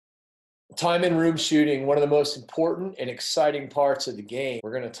Time and room shooting, one of the most important and exciting parts of the game.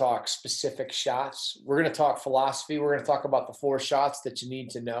 We're going to talk specific shots. We're going to talk philosophy. We're going to talk about the 4 shots that you need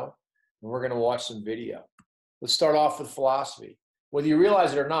to know. And we're going to watch some video. Let's start off with philosophy. Whether you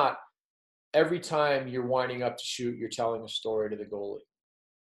realize it or not, every time you're winding up to shoot, you're telling a story to the goalie.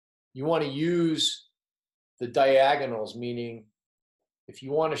 You want to use the diagonals, meaning if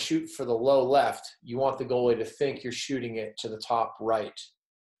you want to shoot for the low left, you want the goalie to think you're shooting it to the top right.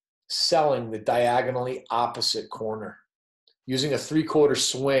 Selling the diagonally opposite corner. Using a 3/4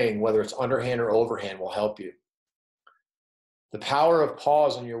 swing, whether it's underhand or overhand, will help you. The power of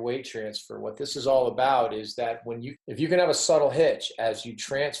pause on your weight transfer, what this is all about is that if you can have a subtle hitch as you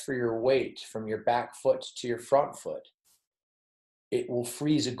transfer your weight from your back foot to your front foot, it will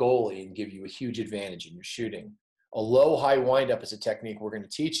freeze a goalie and give you a huge advantage in your shooting. A low-high windup is a technique we're going to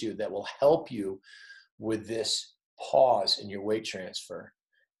teach you that will help you with this pause in your weight transfer.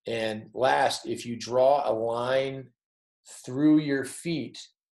 And last, if you draw a line through your feet,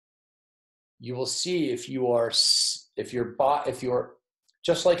 you will see if you're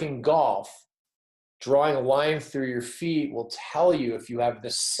just like in golf, drawing a line through your feet will tell you if you have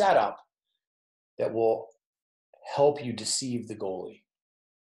the setup that will help you deceive the goalie.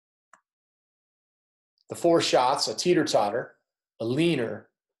 The 4 shots: a teeter-totter, a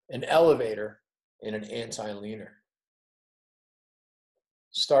leaner, an elevator, and an anti-leaner.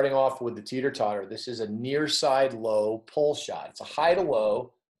 Starting off with the teeter-totter, this is a near side low pull shot. It's a high to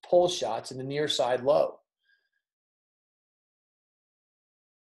low pull shots in the near side low.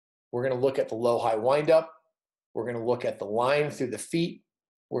 We're going to look at the low high windup. We're going to look at the line through the feet.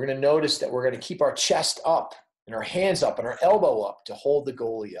 We're going to notice that we're going to keep our chest up and our hands up and our elbow up to hold the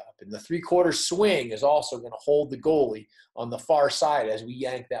goalie up. And the 3/4 swing is also going to hold the goalie on the far side as we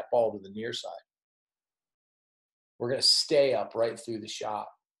yank that ball to the near side. We're going to stay up right through the shot.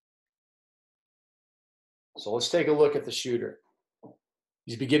 So let's take a look at the shooter.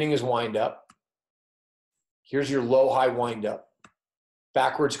 He's beginning his windup. Here's your low-high windup.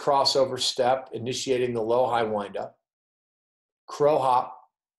 Backwards crossover step, initiating the low-high windup. Crow hop,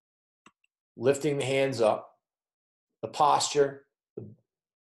 lifting the hands up. The posture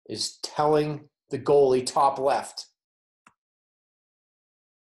is telling the goalie top left.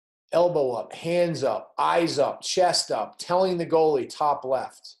 Elbow up, hands up, eyes up, chest up, telling the goalie top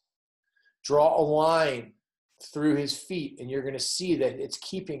left. Draw a line through his feet, and you're going to see that it's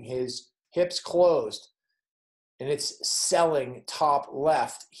keeping his hips closed, and it's selling top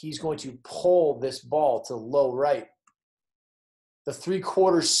left. He's going to pull this ball to low right. The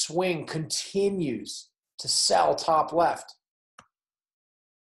 3/4 swing continues to sell top left.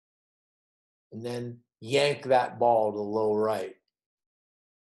 And then yank that ball to low right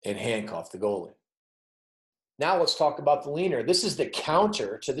and handcuff the goalie. Now let's talk about the leaner. This is the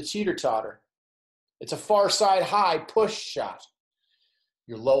counter to the teeter-totter. It's a far side high push shot.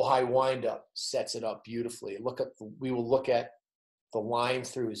 Your low high windup sets it up beautifully. We will look at the line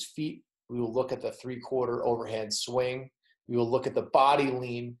through his feet. We will look at the 3/4 overhand swing. We will look at the body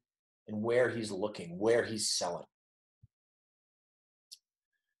lean and where he's looking, where he's selling.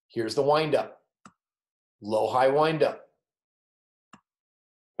 Here's the windup. Low high windup.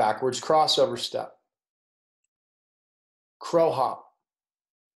 Backwards crossover step. Crow hop.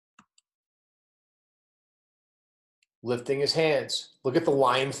 Lifting his hands. Look at the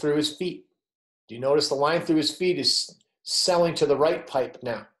line through his feet. Do you notice the line through his feet is selling to the right pipe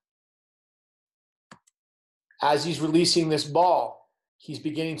now? As he's releasing this ball, he's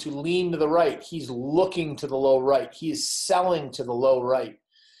beginning to lean to the right. He's looking to the low right. He is selling to the low right.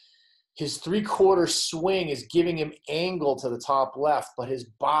 His 3/4 swing is giving him angle to the top left, but his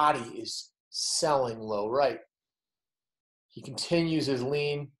body is selling low right. He continues his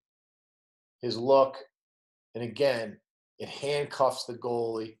lean, his look, and again, it handcuffs the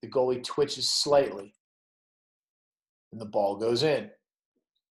goalie. The goalie twitches slightly, and the ball goes in.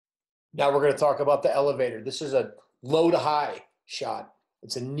 Now we're going to talk about the elevator. This is a low to high shot.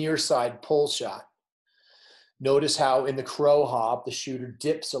 It's a near side pull shot. Notice how in the crow hop, the shooter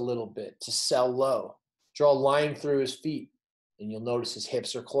dips a little bit to sell low. Draw a line through his feet, and you'll notice his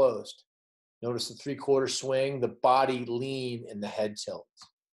hips are closed. Notice the 3/4 swing, the body lean, and the head tilt.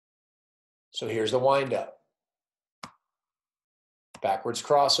 So here's the windup. Backwards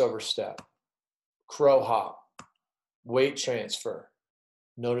crossover step. Crow hop. Weight transfer.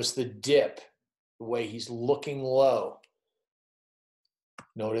 Notice the dip, the way he's looking low.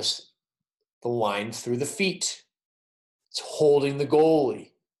 Notice the line through the feet. It's holding the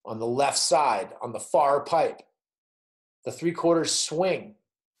goalie on the left side, on the far pipe. The 3/4 swing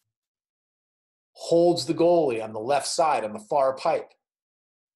holds the goalie on the left side, on the far pipe.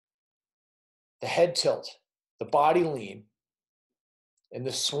 the head tilt, the body lean, and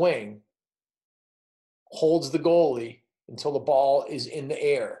the swing holds the goalie until the ball is in the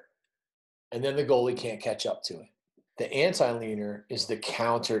air, and then the goalie can't catch up to it. The anti-leaner is the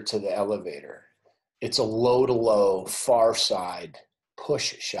counter to the elevator. It's a low-to-low, far side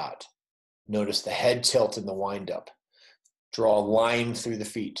push shot. Notice the head tilt in the windup. Draw a line through the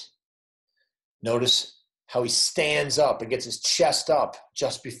feet. Notice how he stands up and gets his chest up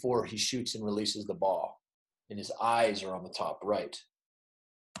just before he shoots and releases the ball. And his eyes are on the top right.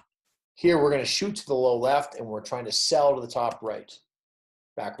 Here we're going to shoot to the low left, and we're trying to sell to the top right.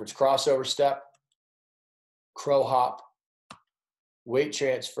 Backwards crossover step, crow hop, weight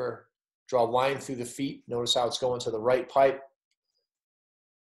transfer, draw a line through the feet. Notice how it's going to the right pipe.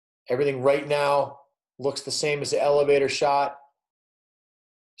 Everything right now looks the same as the elevator shot.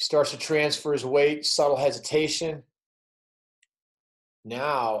 He starts to transfer his weight, subtle hesitation.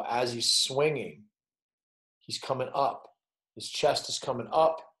 Now, as he's swinging, he's coming up. His chest is coming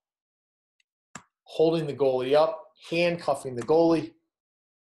up, holding the goalie up, handcuffing the goalie,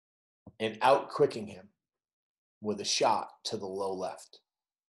 and out-quicking him with a shot to the low left.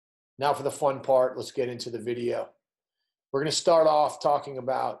 Now for the fun part, let's get into the video. We're going to start off talking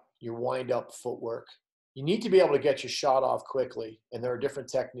about your wind-up footwork. You need to be able to get your shot off quickly, and there are different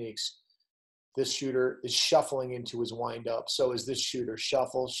techniques. This shooter is shuffling into his wind-up. So is this shooter.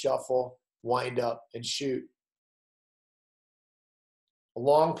 Shuffle, shuffle, wind up, and shoot. A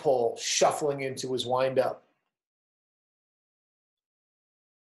long pull, shuffling into his wind-up.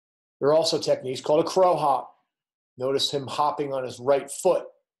 There are also techniques called a crow hop. Notice him hopping on his right foot.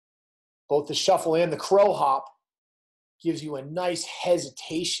 Both the shuffle and the crow hop gives you a nice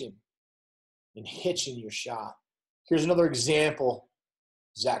hesitation and hitch in your shot. Here's another example.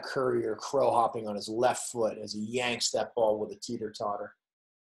 Zach Currier crow hopping on his left foot as he yanks that ball with a teeter-totter.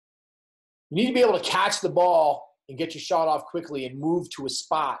 You need to be able to catch the ball and get your shot off quickly and move to a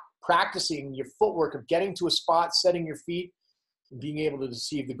spot. Practicing your footwork of getting to a spot, setting your feet, and being able to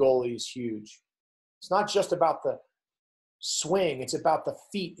deceive the goalie is huge. It's not just about the swing, it's about the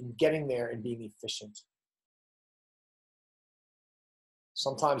feet and getting there and being efficient.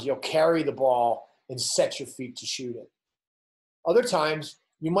 Sometimes you'll carry the ball and set your feet to shoot it. Other times,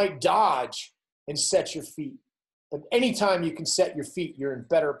 you might dodge and set your feet. But anytime you can set your feet, you're in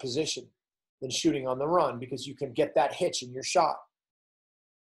better position than shooting on the run because you can get that hitch in your shot.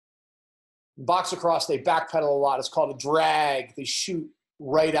 In box lacrosse, they backpedal a lot. It's called a drag. They shoot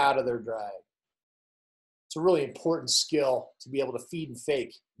right out of their drag. It's a really important skill to be able to feed and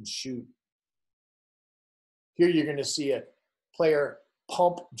fake and shoot. Here you're going to see a player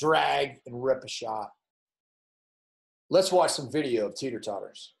pump, drag, and rip a shot. Let's watch some video of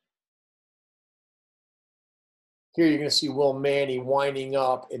teeter-totters. Here you're going to see Will Manny winding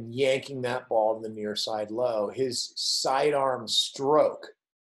up and yanking that ball to the near side low. His sidearm stroke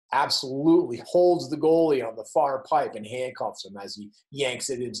absolutely holds the goalie on the far pipe and handcuffs him as he yanks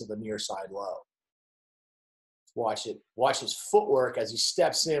it into the near side low. Watch it. Watch his footwork as he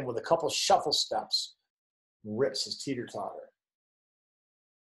steps in with a couple shuffle steps and rips his teeter-totter.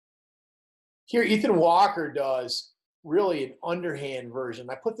 Here Ethan Walker does really an underhand version.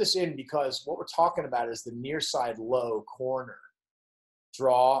 I put this in because what we're talking about is the near side low corner.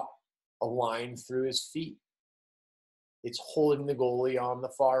 Draw a line through his feet. It's holding the goalie on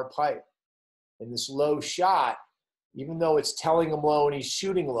the far pipe. And this low shot, even though it's telling him low and he's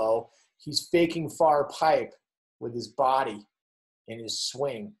shooting low, he's faking far pipe with his body and his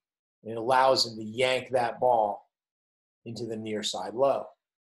swing. And it allows him to yank that ball into the near side low.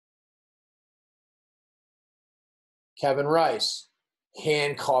 Kevin Rice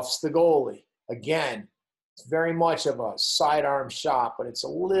handcuffs the goalie. Again, it's very much of a sidearm shot, but it's a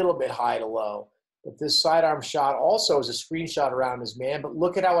little bit high to low. But this sidearm shot also is a screenshot around his man, but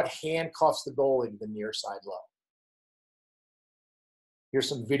look at how it handcuffs the goalie to the near side low. Here's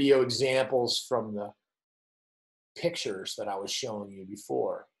some video examples from the pictures that I was showing you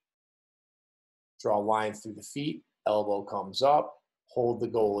before. Draw a line through the feet, elbow comes up, hold the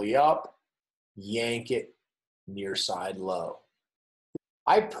goalie up, yank it near side low.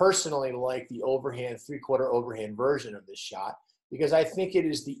 I personally like the overhand, three-quarter overhand version of this shot because I think it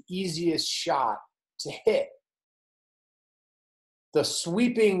is the easiest shot to hit. The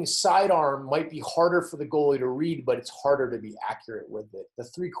sweeping sidearm might be harder for the goalie to read, but it's harder to be accurate with it. The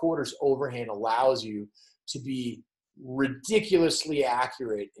three-quarters overhand allows you to be ridiculously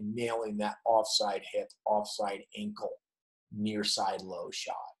accurate in nailing that offside hip, offside ankle, near side low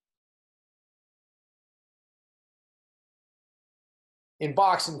shot. In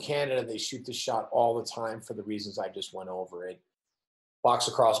boxing Canada, they shoot this shot all the time for the reasons I just went over it. Box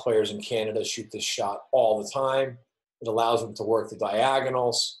lacrosse players in Canada shoot this shot all the time. It allows them to work the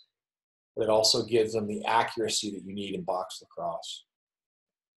diagonals, but it also gives them the accuracy that you need in box lacrosse.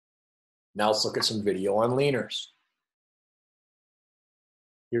 Now let's look at some video on leaners.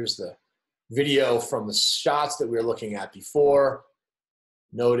 Here's the video from the shots that we were looking at before.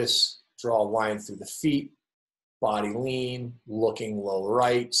 Notice, draw a line through the feet, body lean, looking low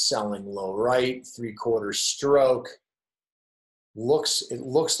right, selling low right, 3/4 stroke. It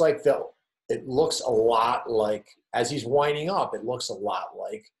looks a lot like, as he's winding up, it looks a lot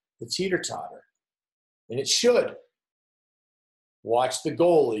like the teeter-totter. And it should. Watch the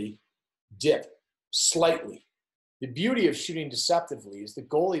goalie dip slightly. The beauty of shooting deceptively is the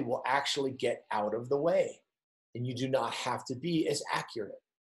goalie will actually get out of the way, and you do not have to be as accurate.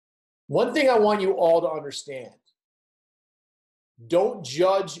 One thing I want you all to understand, don't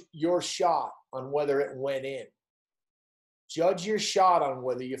judge your shot on whether it went in. Judge your shot on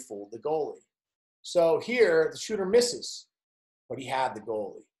whether you fooled the goalie. So here, the shooter misses, but he had the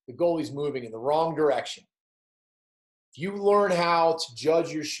goalie. The goalie's moving in the wrong direction. If you learn how to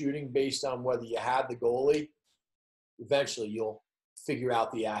judge your shooting based on whether you had the goalie, eventually you'll figure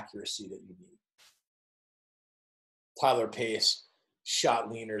out the accuracy that you need. Tyler Pace shot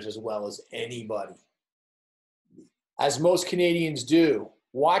leaners as well as anybody. As most Canadians do,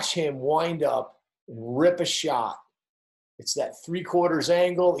 watch him wind up and rip a shot. It's that 3/4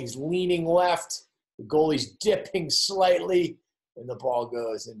 angle. He's leaning left. The goalie's dipping slightly, and the ball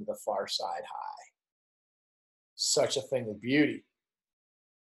goes into the far side high. Such a thing of beauty.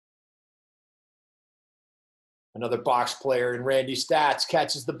 Another box player in Randy Stats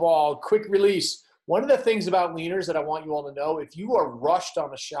catches the ball, quick release. One of the things about leaners that I want you all to know, if you are rushed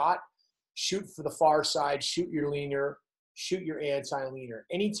on a shot, shoot for the far side, shoot your leaner, shoot your anti-leaner.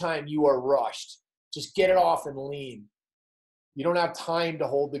 Anytime you are rushed, just get it off and lean. You don't have time to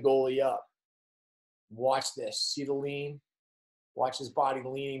hold the goalie up. Watch this. See the lean? Watch his body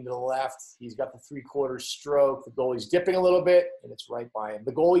leaning to the left. He's got the 3/4 stroke. The goalie's dipping a little bit, and it's right by him.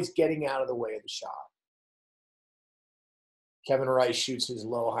 The goalie's getting out of the way of the shot. Kevin Rice shoots his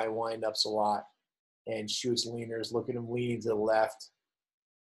low-high windups a lot and shoots leaners. Look at him leaning to the left.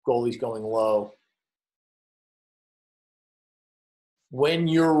 Goalie's going low. When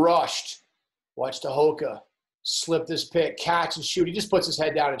you're rushed, watch Tahoka slip this pick, catch and shoot. He just puts his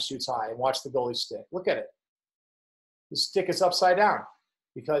head down and shoots high, and watch the goalie stick. Look at it. His stick is upside down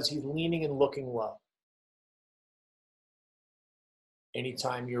because he's leaning and looking low.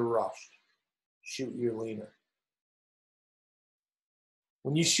 Anytime you're rushed, shoot your leaner.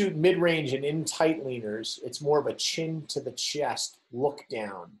 When you shoot mid-range and in-tight leaners, it's more of a chin to the chest, look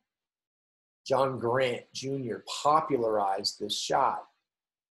down. John Grant Jr. popularized this shot.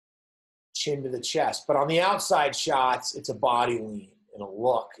 Chin to the chest. But on the outside shots, it's a body lean and a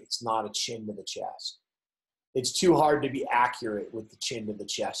look. It's not a chin to the chest. It's too hard to be accurate with the chin to the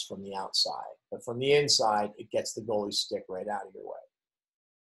chest from the outside. But from the inside, it gets the goalie's stick right out of your way.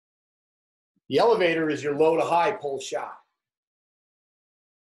 The elevator is your low to high pull shot.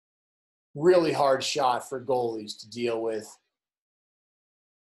 Really hard shot for goalies to deal with.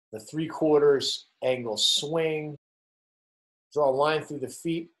 The 3/4 angle swing. Draw a line through the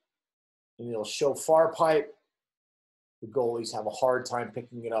feet, and it'll show far pipe. The goalies have a hard time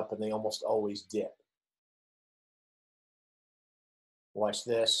picking it up, and they almost always dip. Watch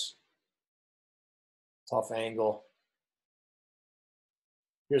this. Tough angle.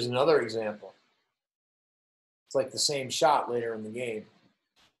 Here's another example. It's like the same shot later in the game.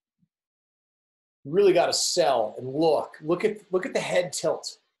 You really got to sell and look. Look at the head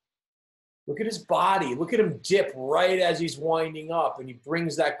tilt. Look at his body. Look at him dip right as he's winding up, and he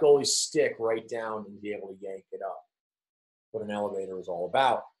brings that goalie's stick right down and be able to yank it up. What an elevator is all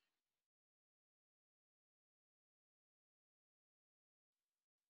about.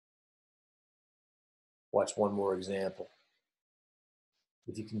 Watch one more example.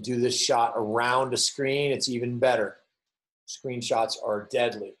 If you can do this shot around a screen, it's even better. Screen shots are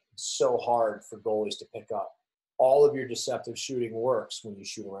deadly. It's so hard for goalies to pick up. All of your deceptive shooting works when you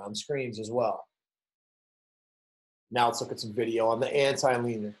shoot around screens as well. Now let's look at some video on the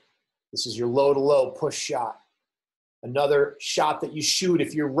anti-leaner. This is your low-to-low push shot. Another shot that you shoot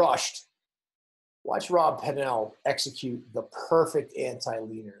if you're rushed. Watch Rob Pennell execute the perfect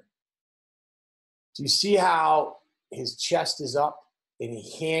anti-leaner. Do you see how his chest is up and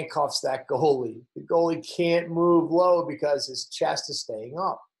he handcuffs that goalie? The goalie can't move low because his chest is staying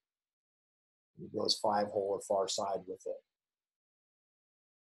up. He goes 5-hole or far side with it.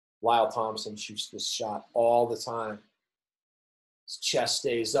 Lyle Thompson shoots this shot all the time. His chest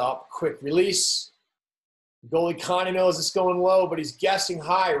stays up, quick release. The goalie kind of knows it's going low, but he's guessing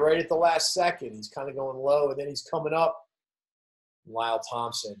high right at the last second. He's kind of going low, and then he's coming up. Lyle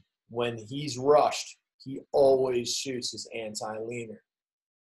Thompson, when he's rushed, he always shoots his anti-leaner.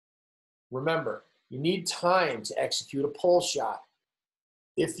 Remember, you need time to execute a pull shot.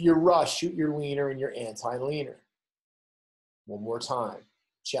 If you're rushed, shoot your leaner and your anti-leaner. One more time.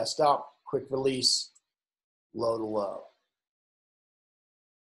 Chest up, quick release, low to low.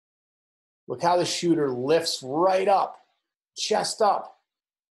 Look how the shooter lifts right up, chest up,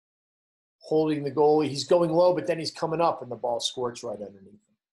 holding the goalie. He's going low, but then he's coming up, and the ball squirts right underneath him.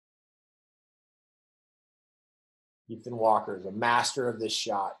 Ethan Walker is a master of this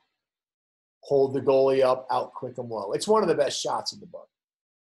shot. Hold the goalie up, out quick him low. It's one of the best shots in the book.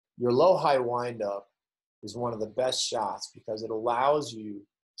 Your low-high windup is one of the best shots because it allows you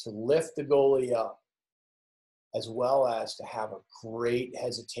to lift the goalie up as well as to have a great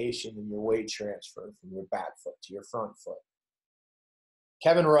hesitation in your weight transfer from your back foot to your front foot.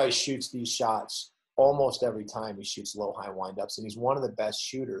 Kevin Rice shoots these shots almost every time he shoots low-high windups, and he's one of the best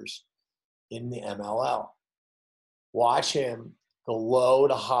shooters in the MLL. Watch him go low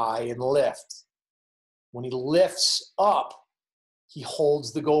to high and lift. When he lifts up, he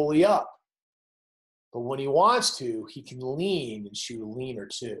holds the goalie up. But when he wants to, he can lean and shoot a leaner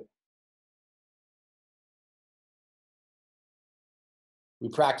too. We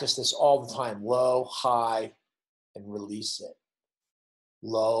practice this all the time. Low, high, and release it.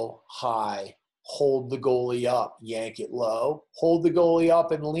 Low, high, hold the goalie up, yank it low, hold the goalie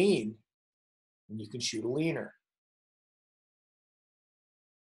up and lean, and you can shoot a leaner.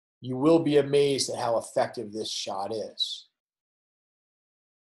 You will be amazed at how effective this shot is.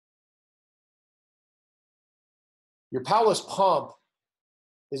 Your powerless pump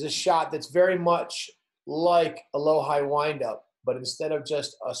is a shot that's very much like a low-high windup, but instead of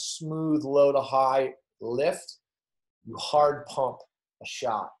just a smooth low to high lift, you hard pump a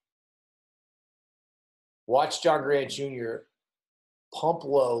shot. Watch John Grant Jr. pump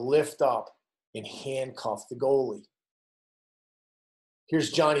low, lift up, and handcuff the goalie.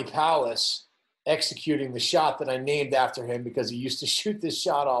 Here's Johnny Powless executing the shot that I named after him because he used to shoot this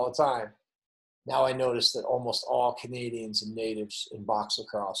shot all the time. Now I notice that almost all Canadians and natives in box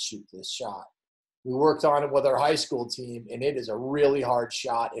lacrosse shoot this shot. We worked on it with our high school team, and it is a really hard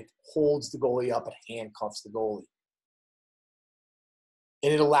shot. It holds the goalie up and handcuffs the goalie.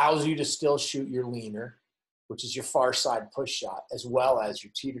 And it allows you to still shoot your leaner, which is your far side push shot, as well as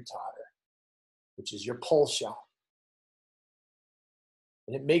your teeter-totter, which is your pull shot.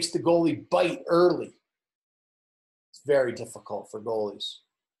 And it makes the goalie bite early. It's very difficult for goalies.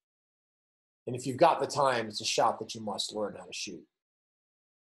 And if you've got the time, it's a shot that you must learn how to shoot.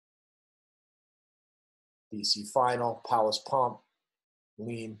 BC final, Powless pump,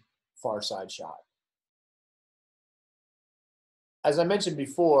 lean, far side shot. As I mentioned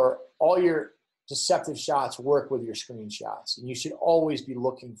before, all your deceptive shots work with your screen shots, and you should always be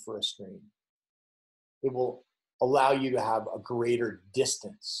looking for a screen. It will allow you to have a greater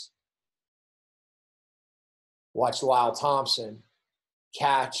distance. Watch Lyle Thompson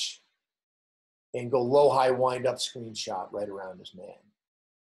catch and go low-high wind-up screen shot right around his man.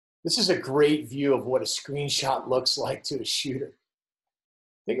 This is a great view of what a screenshot looks like to a shooter.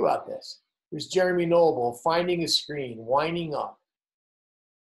 Think about this. There's Jeremy Noble finding a screen, winding up.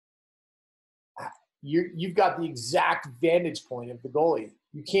 You've got the exact vantage point of the goalie.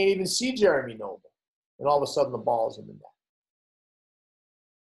 You can't even see Jeremy Noble. And all of a sudden, the ball's in the net.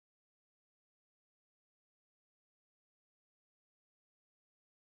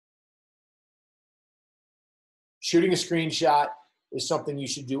 Shooting a screenshot is something you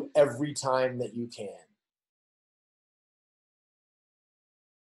should do every time that you can.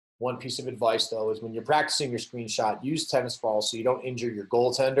 One piece of advice, though, is when you're practicing your screenshot, use tennis balls so you don't injure your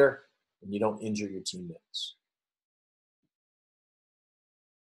goaltender and you don't injure your teammates.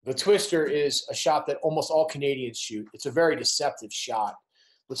 The twister is a shot that almost all Canadians shoot. It's a very deceptive shot.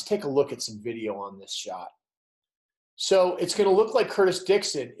 Let's take a look at some video on this shot. So it's going to look like Curtis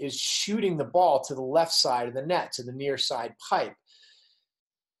Dixon is shooting the ball to the left side of the net, to the near side pipe.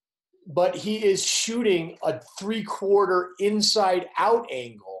 But he is shooting a 3/4 inside out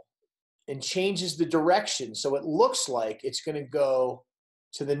angle and changes the direction. So it looks like it's going to go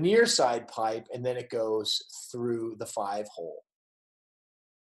to the near side pipe and then it goes through the 5 hole.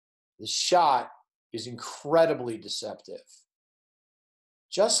 The shot is incredibly deceptive.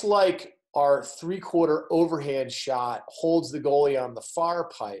 Just like our 3/4 overhand shot holds the goalie on the far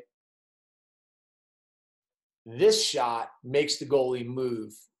pipe, this shot makes the goalie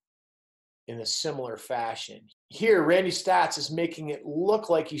move in a similar fashion. Here, Randy Statz is making it look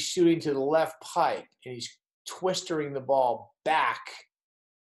like he's shooting to the left pipe, and he's twistering the ball back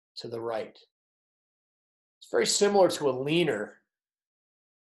to the right. It's very similar to a leaner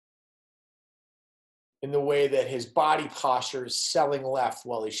in the way that his body posture is selling left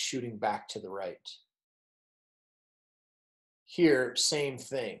while he's shooting back to the right. Here, same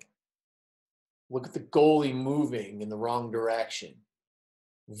thing. Look at the goalie moving in the wrong direction.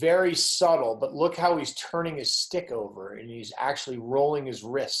 Very subtle, but look how he's turning his stick over and he's actually rolling his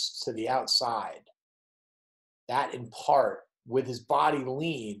wrists to the outside. That, in part, with his body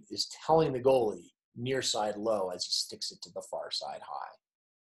lean, is telling the goalie near side low as he sticks it to the far side high.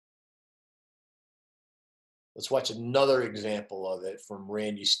 Let's watch another example of it from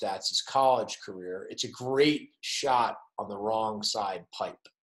Randy Statz's college career. It's a great shot on the wrong side pipe.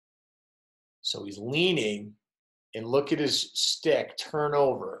 So he's leaning, and look at his stick turn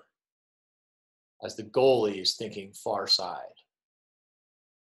over as the goalie is thinking far side.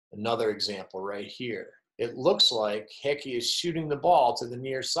 Another example right here. It looks like Hickey is shooting the ball to the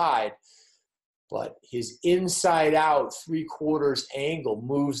near side, but his inside out 3/4 angle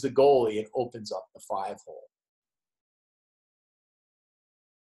moves the goalie and opens up the 5-hole.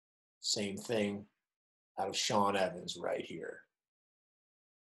 Same thing out of Sean Evans right here.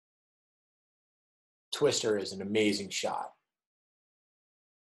 Twister is an amazing shot.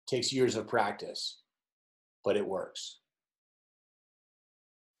 Takes years of practice, but it works.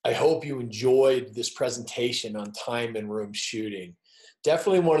 I hope you enjoyed this presentation on time and room shooting.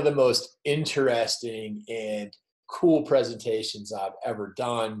 Definitely one of the most interesting and cool presentations I've ever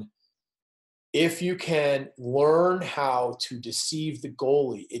done. If you can learn how to deceive the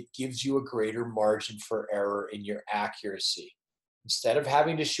goalie, it gives you a greater margin for error in your accuracy. Instead of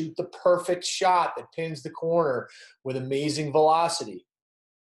having to shoot the perfect shot that pins the corner with amazing velocity,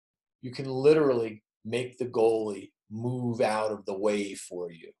 you can literally make the goalie move out of the way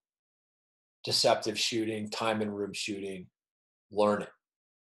for you. Deceptive shooting, time and room shooting, learn it.